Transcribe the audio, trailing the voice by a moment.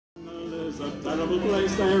a terrible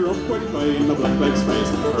place, they upward climb the blackleg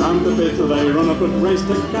space. Around the pit they run up and race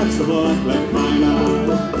to catch the blackleg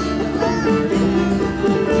miner.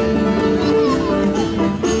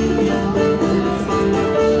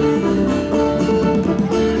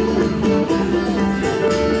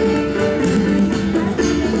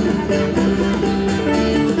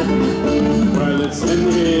 In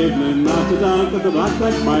the evening, after dark, that the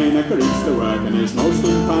blackleg miner reaches to work, and his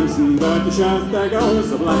motion pants and dirty shirt. There goes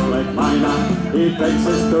the blackleg miner. He takes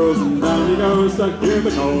his tools and down he goes to clear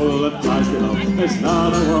the coal that lies below. There's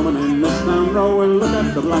not a woman in this town row will look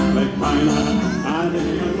at the blackleg miner. And in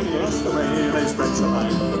the end, across the way, they stretch a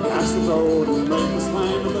line past the road and make the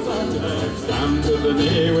spine of the dirty legs down to the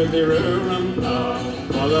knee with the roo-rum-da.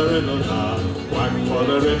 For the riddle-da, whack for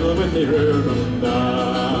the riddle with the roo-rum-da.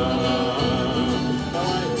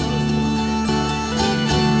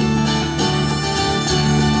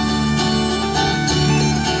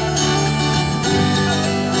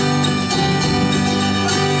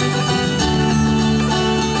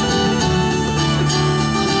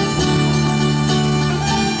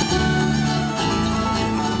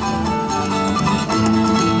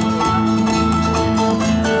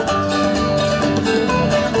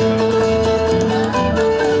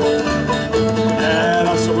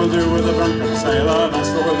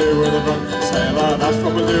 That's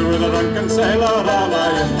what we'll do with a drunken sailor all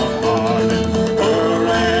in the morning.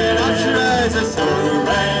 Hooray, up she rises,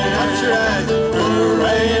 hooray, up she rises,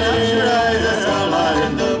 hooray, up she rises, all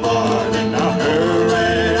in the morning. Now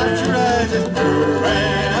hooray, up she rises,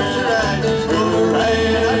 hooray, up she rises, hooray,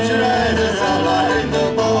 up she rises, all in the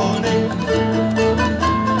morning.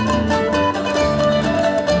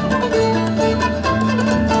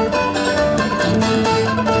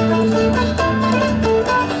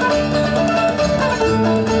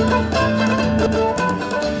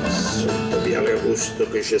 Augusto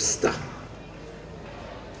che ci sta.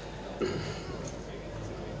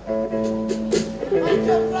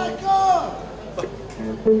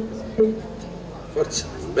 Forza,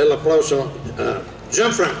 un bel applauso a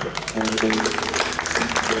Gianfranco.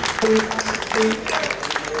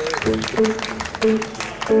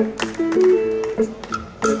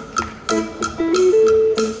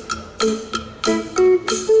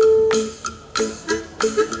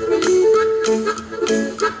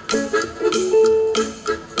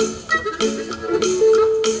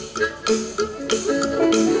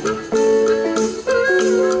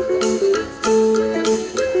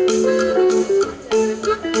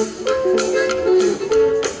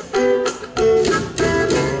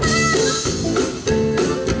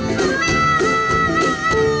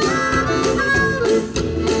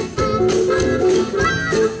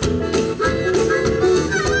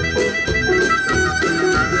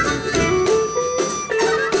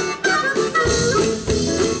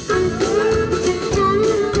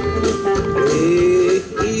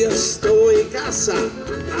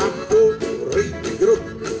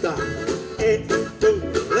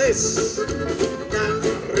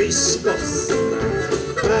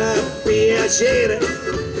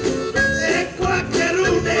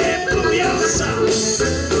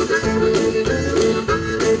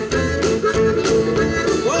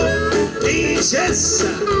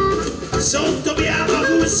 Sotto piano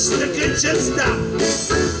Augusto che c'è sta.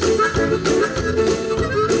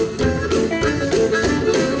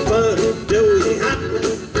 Per due anni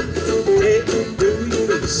e due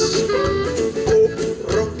mesi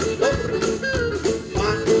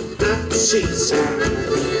ma accesa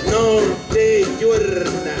non ti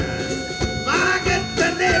giorna ma che te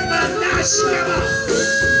ne va nascere.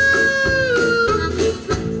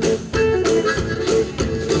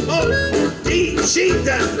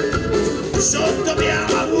 Cita sotto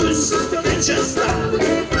piano Augusto che c'è sta.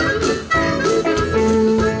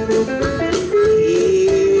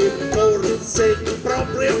 E forse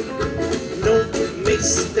proprio non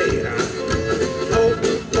mistera, o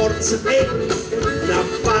forse è una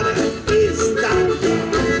fara che sta,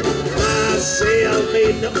 ma se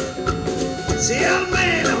almeno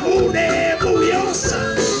una è buiosa.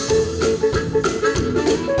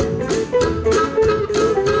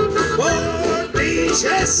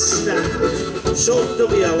 Cesta sotto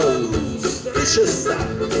via la luz che c'è sta.